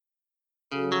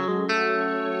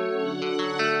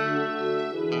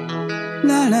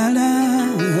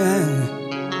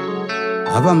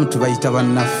abamu tubayita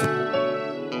bannaffe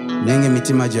naye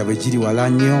ng'emitima gyabwe giri wala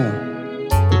nnyo.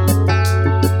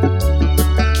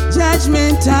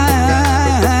 Judgment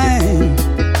time,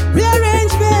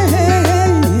 rearrangement.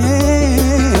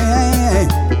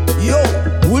 Yo,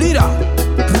 wulira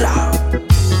bra.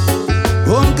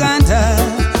 Omuganda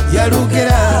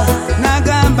yalugera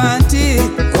n'agamba nti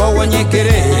Gwowonya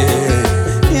Egere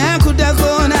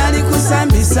yakuddako n'ali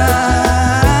kusambisa.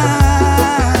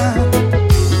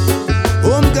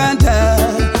 Omuganda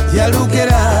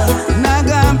yalugera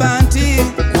n'agamba nti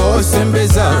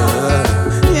gw'osembeza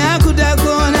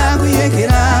yakuddako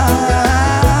n'akuyekera.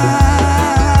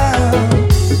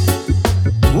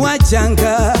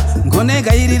 Wajjanga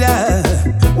ng'onegayirira,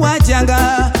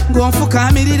 wajjanga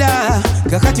ng'onfukamirira,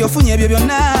 kakati ofunye ebyo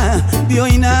byonna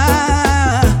by'oyina.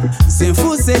 Nze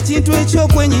nfuuse ekintu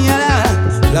eky'okwenyinyala,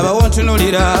 labawo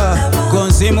ntunulira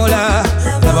gonzimula,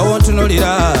 labawo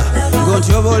ntunulira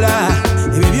gontyobola.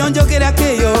 Ebyo byonjogerako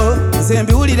eyo nze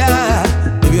mbiwulira,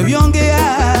 ebyo byongeya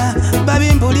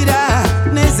babimbulira,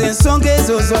 n'ezo ensonga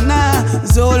ezo zonna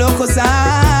z'olokoza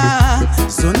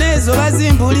zonna ezo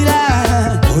bazimbulira.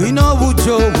 Olina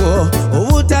obujjo obwo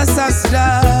obutasasira,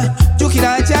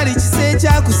 jjukira akyali kisa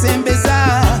ekyakusembeza.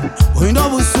 Olina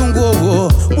obusungu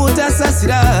obwo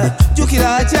butasasira,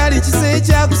 jjukira akyali kisa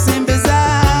ekyakusembeza.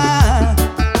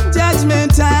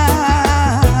 Judgment time.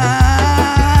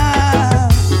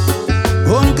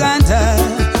 Omuganda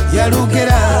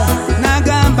yalugera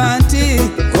n'agamba nti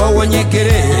Gwowonya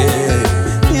Egere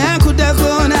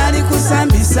yakuddako n'ali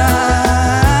kusambisa.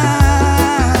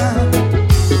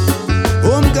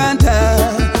 Omuganda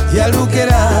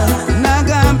yalugera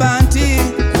n'agamba nti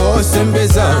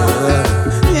gw'osembeza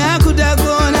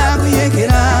yakuddako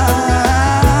n'akuyekera.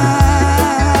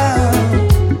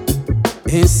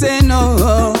 Ensi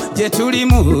eno gye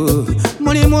tulimu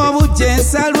mulimu obujja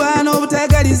ensalwa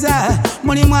n'obutagaliza,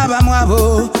 mulimu abamu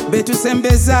abo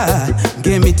betusembeza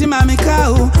ng'emitima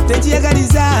mikaawu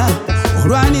tegiyagaliza.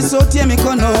 Olwanisa otya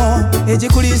emikono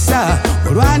egikulisa,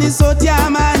 olwanisa otya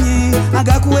amaanyi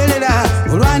agakuwerera,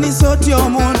 olwanisa otya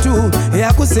omuntu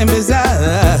eyakusembeza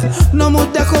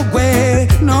n'omuddako gwe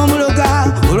n'omuloga,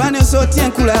 olwanisa otya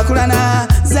enkulaakulana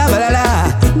z'abalala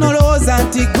n'olowooza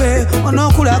nti gwe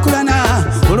onookulaakulana,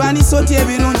 olwanisa otya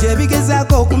ebirungi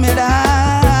ebigezaako okumera.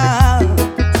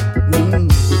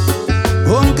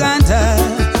 Omuganda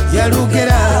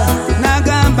yalugera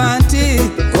n'agamba nti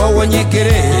Gwowonya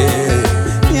Egere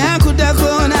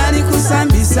yakuddako n'ali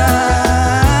kusambisa.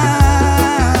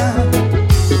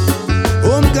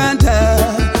 Omuganda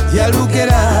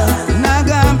yalugera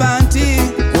n'agamba nti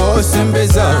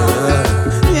gw'osembeza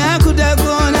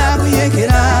yakuddako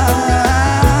n'akuyekera.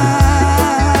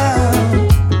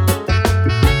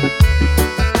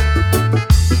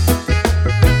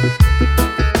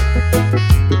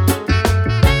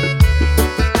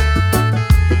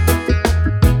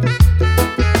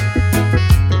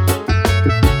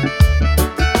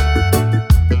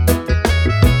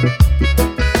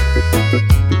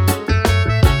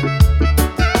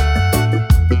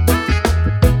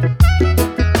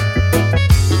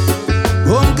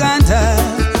 Omuganda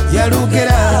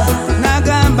yalugera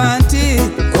n'agamba nti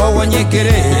Gwowonya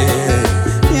Egere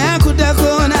yakuddako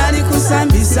n'ali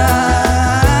kusambisa.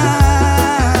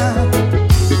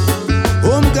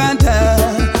 Omuganda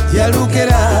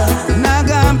yalugera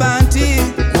n'agamba nti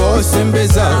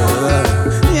gw'osembeza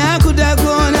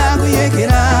yakuddako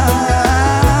n'akuyekera.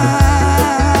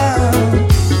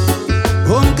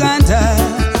 Omuganda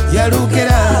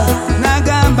yalugera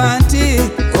n'agamba nti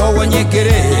Gwowonya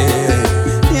Egere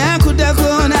yakuddako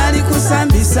n'ali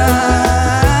kusambisa.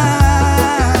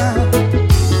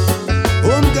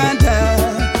 Omuganda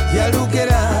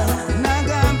yalugera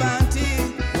n'agamba nti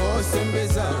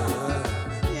gw'osembeza